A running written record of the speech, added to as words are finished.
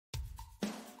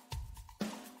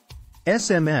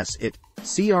SMS-iT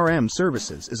CRM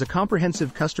Services is a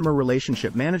comprehensive customer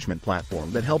relationship management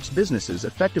platform that helps businesses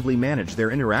effectively manage their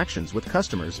interactions with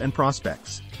customers and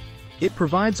prospects. It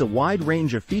provides a wide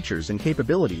range of features and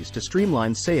capabilities to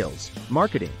streamline sales,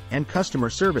 marketing, and customer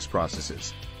service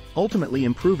processes, ultimately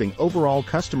improving overall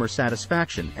customer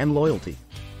satisfaction and loyalty.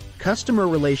 Customer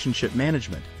relationship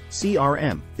management,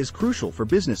 CRM, is crucial for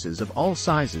businesses of all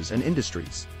sizes and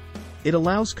industries. It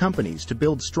allows companies to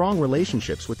build strong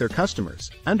relationships with their customers,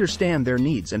 understand their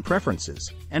needs and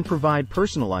preferences, and provide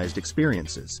personalized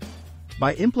experiences.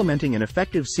 By implementing an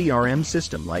effective CRM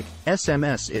system like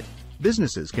SMS-iT,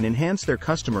 businesses can enhance their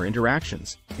customer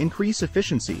interactions, increase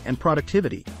efficiency and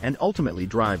productivity, and ultimately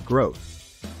drive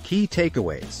growth. Key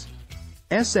takeaways.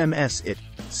 SMS-iT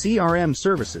CRM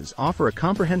Services offer a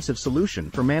comprehensive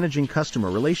solution for managing customer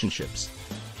relationships.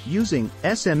 Using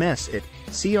SMS-iT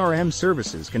CRM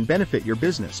Services can benefit your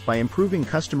business by improving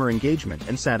customer engagement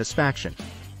and satisfaction.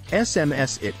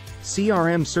 SMS-iT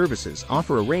CRM Services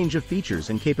offer a range of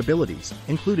features and capabilities,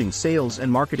 including sales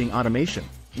and marketing automation,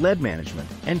 lead management,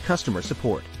 and customer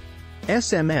support.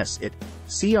 SMS-iT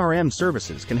CRM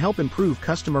Services can help improve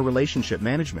customer relationship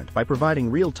management by providing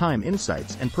real-time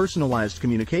insights and personalized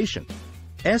communication.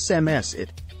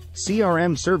 SMS-iT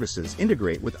CRM Services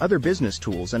integrate with other business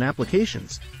tools and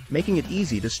applications, making it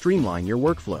easy to streamline your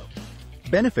workflow.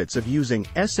 Benefits of using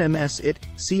SMS-iT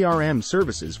CRM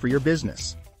Services for your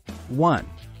business. 1.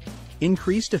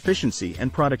 Increased efficiency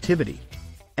and productivity.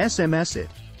 SMS-iT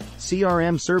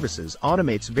CRM Services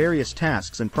automates various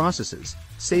tasks and processes,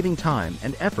 saving time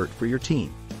and effort for your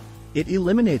team. It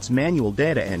eliminates manual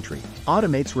data entry,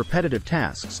 automates repetitive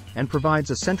tasks, and provides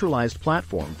a centralized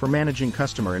platform for managing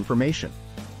customer information.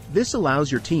 This allows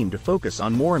your team to focus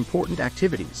on more important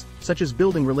activities, such as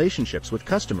building relationships with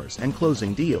customers and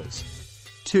closing deals.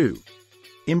 2.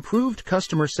 Improved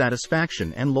customer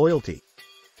satisfaction and loyalty.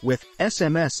 With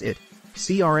SMS-iT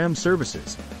CRM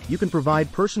Services, you can provide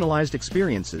personalized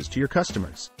experiences to your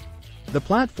customers. The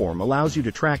platform allows you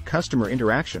to track customer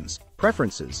interactions,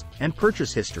 preferences, and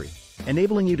purchase history,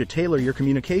 enabling you to tailor your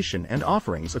communication and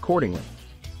offerings accordingly.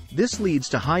 This leads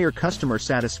to higher customer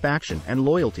satisfaction and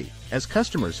loyalty, as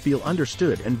customers feel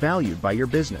understood and valued by your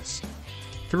business.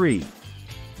 3.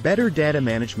 Better data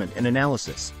management and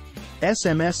analysis.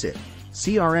 SMS-iT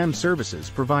CRM Services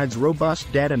provides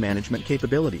robust data management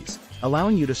capabilities,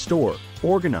 allowing you to store,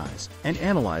 organize, and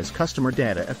analyze customer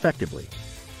data effectively.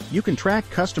 You can track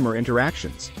customer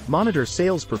interactions, monitor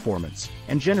sales performance,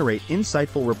 and generate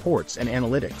insightful reports and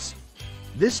analytics.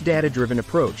 This data-driven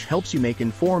approach helps you make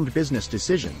informed business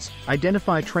decisions,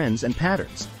 identify trends and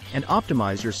patterns, and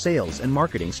optimize your sales and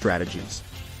marketing strategies.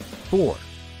 4.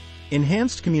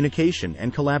 Enhanced communication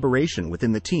and collaboration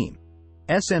within the team.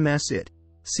 SMS-iT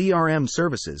CRM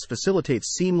Services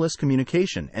facilitates seamless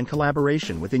communication and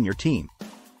collaboration within your team.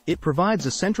 It provides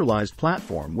a centralized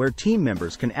platform where team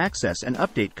members can access and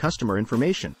update customer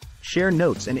information, share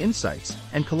notes and insights,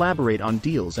 and collaborate on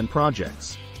deals and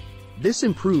projects. This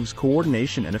improves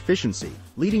coordination and efficiency,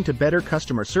 leading to better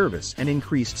customer service and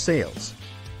increased sales.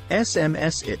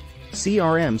 SMS-iT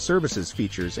CRM Services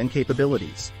features and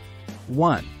capabilities.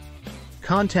 1.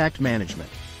 Contact management.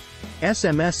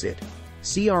 SMS-iT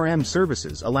CRM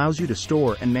Services allows you to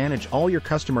store and manage all your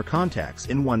customer contacts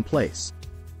in one place.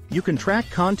 You can track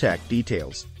contact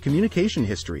details, communication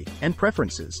history, and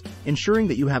preferences, ensuring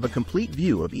that you have a complete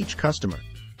view of each customer.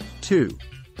 2.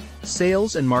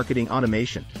 Sales and marketing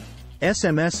automation.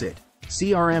 SMS-iT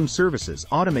CRM Services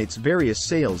automates various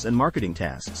sales and marketing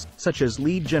tasks, such as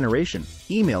lead generation,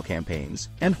 email campaigns,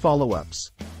 and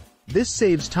follow-ups. This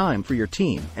saves time for your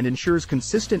team and ensures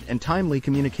consistent and timely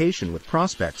communication with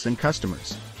prospects and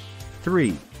customers.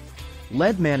 3.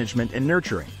 Lead management and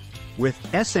nurturing. With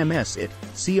SMS-iT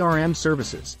CRM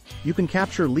Services, you can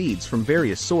capture leads from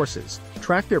various sources,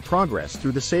 track their progress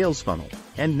through the sales funnel,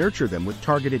 and nurture them with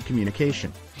targeted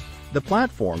communication. The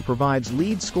platform provides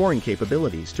lead scoring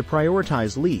capabilities to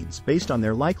prioritize leads based on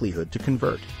their likelihood to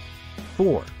convert.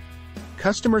 4.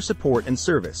 Customer support and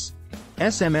service.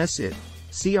 SMS-iT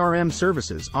CRM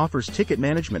Services offers ticket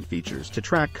management features to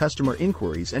track customer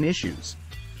inquiries and issues.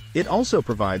 It also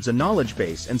provides a knowledge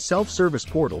base and self-service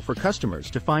portal for customers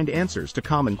to find answers to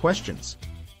common questions.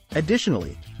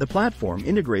 Additionally, the platform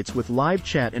integrates with live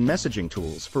chat and messaging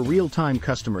tools for real-time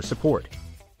customer support.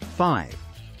 5.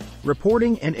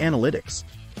 Reporting and analytics.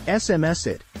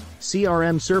 SMS-iT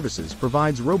CRM Services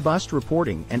provides robust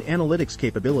reporting and analytics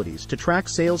capabilities to track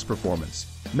sales performance,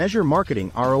 measure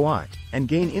marketing ROI, and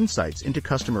gain insights into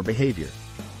customer behavior.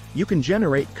 You can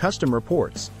generate custom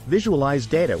reports, visualize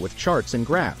data with charts and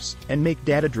graphs, and make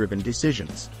data-driven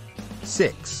decisions.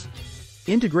 6.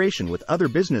 Integration with other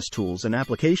business tools and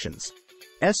applications.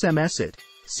 SMS-iT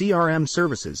CRM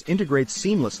Services integrates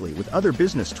seamlessly with other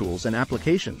business tools and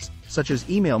applications, such as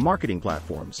email marketing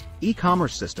platforms,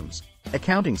 e-commerce systems,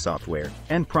 accounting software,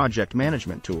 and project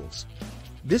management tools.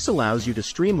 This allows you to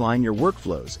streamline your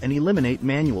workflows and eliminate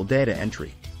manual data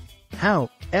entry. How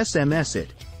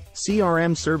SMS-iT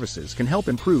CRM Services can help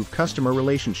improve customer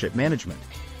relationship management.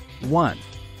 1.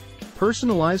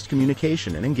 Personalized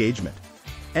communication and engagement.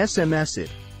 SMS-iT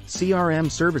CRM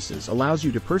Services allows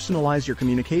you to personalize your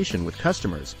communication with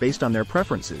customers based on their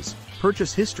preferences,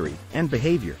 purchase history, and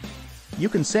behavior. You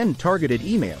can send targeted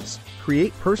emails,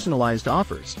 create personalized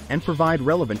offers, and provide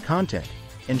relevant content,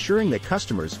 ensuring that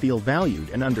customers feel valued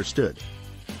and understood.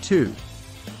 2.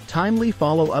 Timely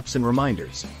follow-ups and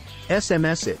reminders.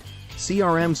 SMS-iT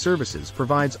CRM Services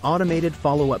provides automated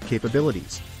follow-up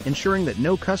capabilities, ensuring that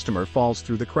no customer falls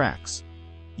through the cracks.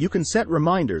 You can set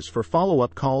reminders for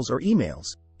follow-up calls or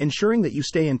emails, ensuring that you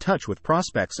stay in touch with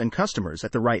prospects and customers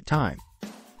at the right time.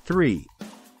 3.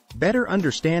 Better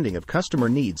understanding of customer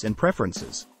needs and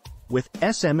preferences. With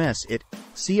SMS-iT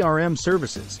CRM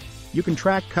Services, you can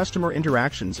track customer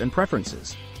interactions and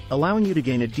preferences, allowing you to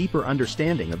gain a deeper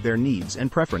understanding of their needs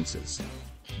and preferences.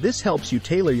 This helps you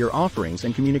tailor your offerings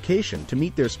and communication to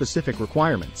meet their specific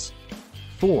requirements.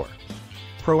 4.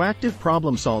 Proactive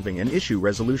problem-solving and issue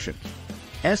resolution.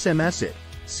 SMS-iT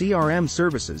CRM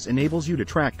Services enables you to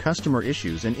track customer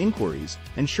issues and inquiries,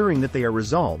 ensuring that they are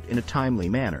resolved in a timely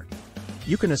manner.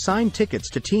 You can assign tickets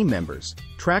to team members,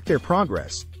 track their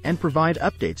progress, and provide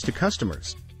updates to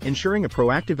customers, ensuring a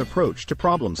proactive approach to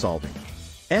problem-solving.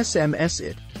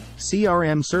 SMS-iT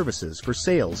CRM Services for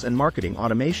sales and marketing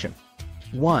automation.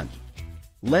 1.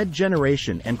 Lead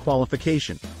generation and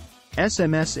qualification.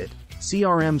 SMS-iT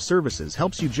CRM Services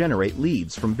helps you generate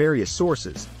leads from various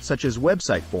sources, such as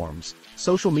website forms,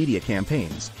 social media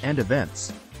campaigns, and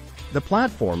events. The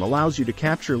platform allows you to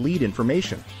capture lead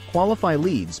information, qualify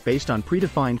leads based on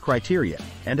predefined criteria,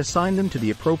 and assign them to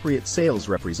the appropriate sales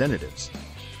representatives.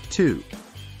 2.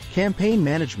 Campaign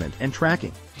management and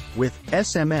tracking. With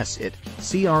SMS-iT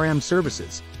CRM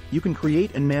Services, you can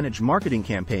create and manage marketing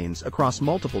campaigns across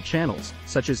multiple channels,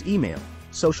 such as email,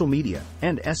 social media,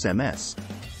 and SMS.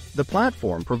 The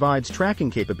platform provides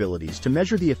tracking capabilities to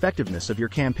measure the effectiveness of your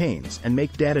campaigns and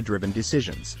make data-driven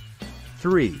decisions.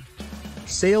 3.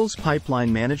 Sales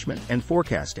pipeline management and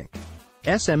forecasting.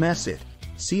 SMS-iT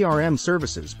CRM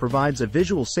Services provides a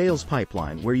visual sales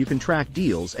pipeline where you can track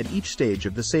deals at each stage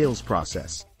of the sales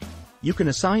process. You can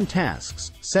assign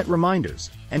tasks, set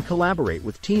reminders, and collaborate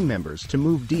with team members to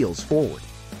move deals forward.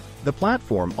 The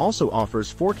platform also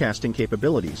offers forecasting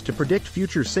capabilities to predict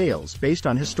future sales based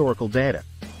on historical data.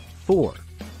 4.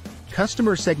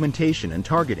 Customer segmentation and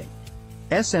targeting.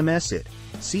 SMS-iT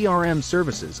CRM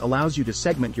Services allows you to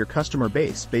segment your customer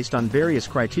base based on various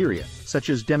criteria, such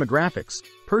as demographics,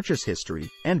 purchase history,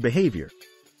 and behavior.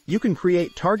 You can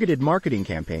create targeted marketing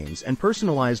campaigns and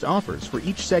personalized offers for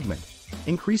each segment,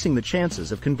 increasing the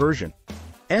chances of conversion.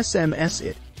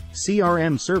 SMS-iT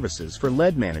CRM Services for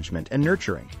lead management and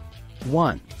nurturing.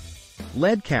 1.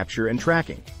 Lead capture and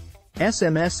tracking.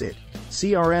 SMS-iT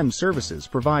CRM Services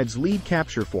provides lead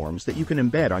capture forms that you can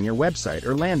embed on your website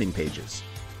or landing pages.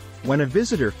 When a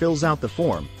visitor fills out the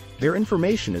form, their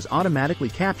information is automatically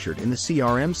captured in the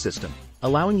CRM system,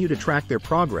 allowing you to track their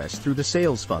progress through the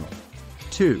sales funnel.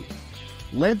 2.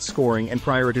 Lead scoring and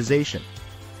prioritization.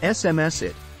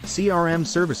 SMS-iT CRM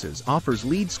Services offers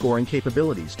lead scoring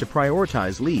capabilities to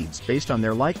prioritize leads based on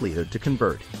their likelihood to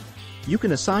convert. You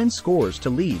can assign scores to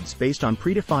leads based on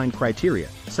predefined criteria,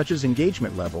 such as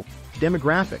engagement level,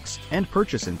 demographics, and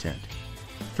purchase intent.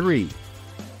 3.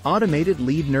 Automated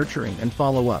lead nurturing and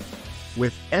follow-up.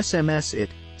 With SMS-iT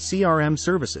CRM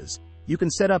Services, you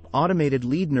can set up automated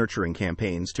lead nurturing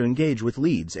campaigns to engage with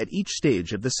leads at each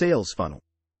stage of the sales funnel.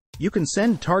 You can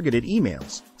send targeted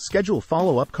emails, schedule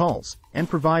follow-up calls, and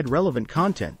provide relevant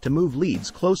content to move leads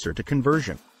closer to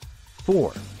conversion.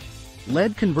 4.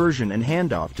 Lead conversion and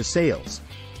handoff to sales.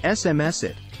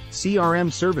 SMS-iT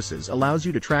CRM Services allows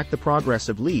you to track the progress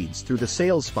of leads through the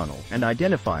sales funnel and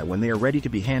identify when they are ready to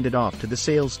be handed off to the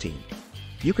sales team.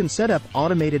 You can set up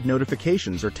automated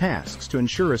notifications or tasks to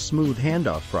ensure a smooth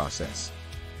handoff process.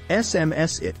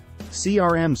 SMS-iT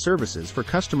CRM Services for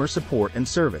customer support and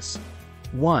service.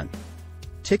 1.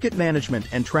 Ticket management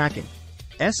and tracking.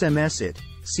 SMS-iT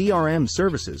CRM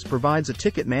Services provides a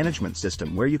ticket management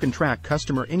system where you can track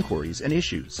customer inquiries and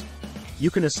issues.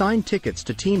 You can assign tickets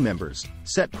to team members,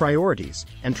 set priorities,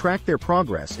 and track their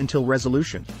progress until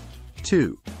resolution.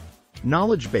 2.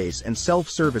 Knowledge base and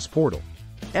self-service portal.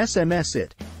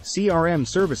 SMS-iT CRM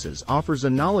Services offers a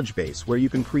knowledge base where you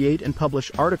can create and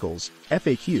publish articles,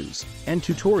 FAQs, and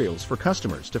tutorials for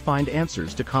customers to find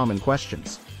answers to common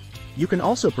questions. You can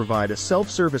also provide a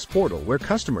self-service portal where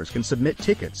customers can submit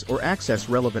tickets or access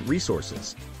relevant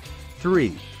resources.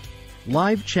 3.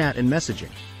 Live chat and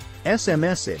messaging.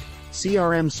 SMS-iT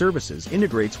CRM Services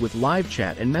integrates with live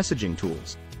chat and messaging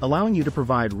tools, allowing you to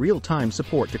provide real-time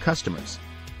support to customers.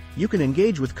 You can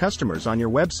engage with customers on your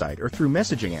website or through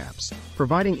messaging apps,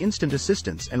 providing instant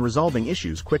assistance and resolving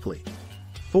issues quickly.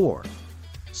 4.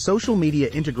 Social media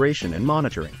integration and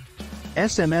monitoring.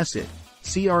 SMS-iT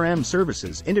CRM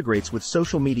Services integrates with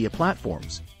social media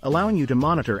platforms, allowing you to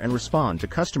monitor and respond to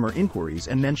customer inquiries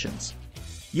and mentions.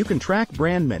 You can track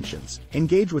brand mentions,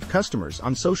 engage with customers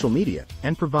on social media,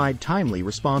 and provide timely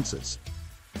responses.